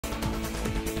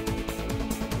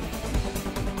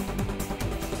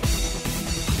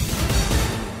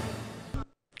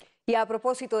Y a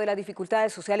propósito de las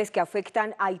dificultades sociales que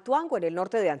afectan a Ituango, en el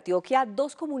norte de Antioquia,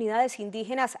 dos comunidades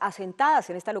indígenas asentadas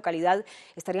en esta localidad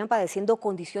estarían padeciendo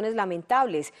condiciones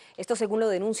lamentables. Esto según lo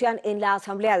denuncian en la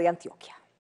Asamblea de Antioquia.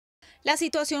 La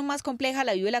situación más compleja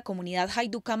la vive la comunidad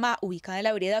Jaiducamá, ubicada en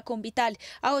la vereda Convital,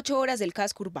 a 8 horas del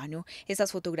casco urbano.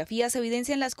 Estas fotografías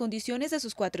evidencian las condiciones de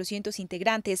sus 400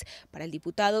 integrantes. Para el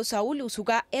diputado Saúl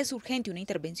Usuga es urgente una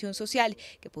intervención social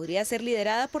que podría ser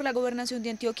liderada por la Gobernación de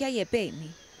Antioquia y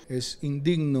EPM. Es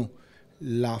indigno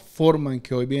la forma en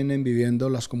que hoy vienen viviendo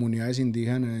las comunidades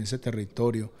indígenas en ese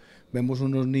territorio. Vemos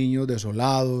unos niños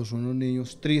desolados, unos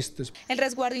niños tristes. El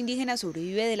resguardo indígena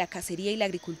sobrevive de la cacería y la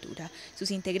agricultura.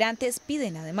 Sus integrantes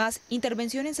piden además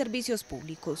intervención en servicios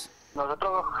públicos.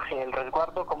 Nosotros el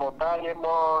resguardo como tal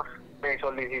hemos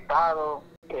solicitado,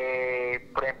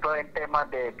 por ejemplo, en temas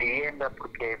de vivienda,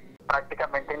 porque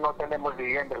prácticamente no tenemos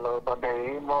vivienda, donde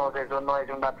vivimos eso no es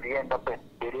una vivienda, pues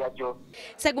diría yo.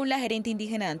 Según la gerente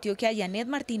indígena de Antioquia, Yanet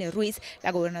Martínez Ruiz,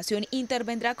 la gobernación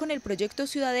intervendrá con el proyecto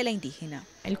Ciudadela Indígena,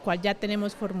 el cual ya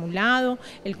tenemos formulado,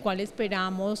 el cual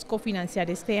esperamos cofinanciar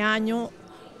este año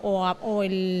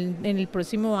en el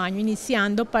próximo año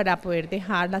iniciando para poder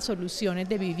dejar las soluciones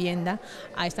de vivienda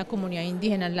a esta comunidad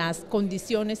indígena. Las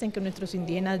condiciones en que nuestros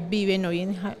indígenas viven hoy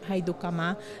en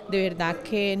Jaiducamá de verdad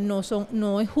que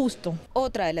no es justo.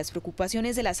 Otra de las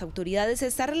preocupaciones de las autoridades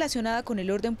está relacionada con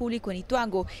el orden público en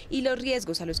Ituango y los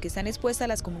riesgos a los que están expuestas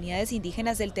las comunidades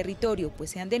indígenas del territorio, pues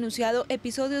se han denunciado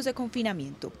episodios de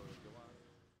confinamiento.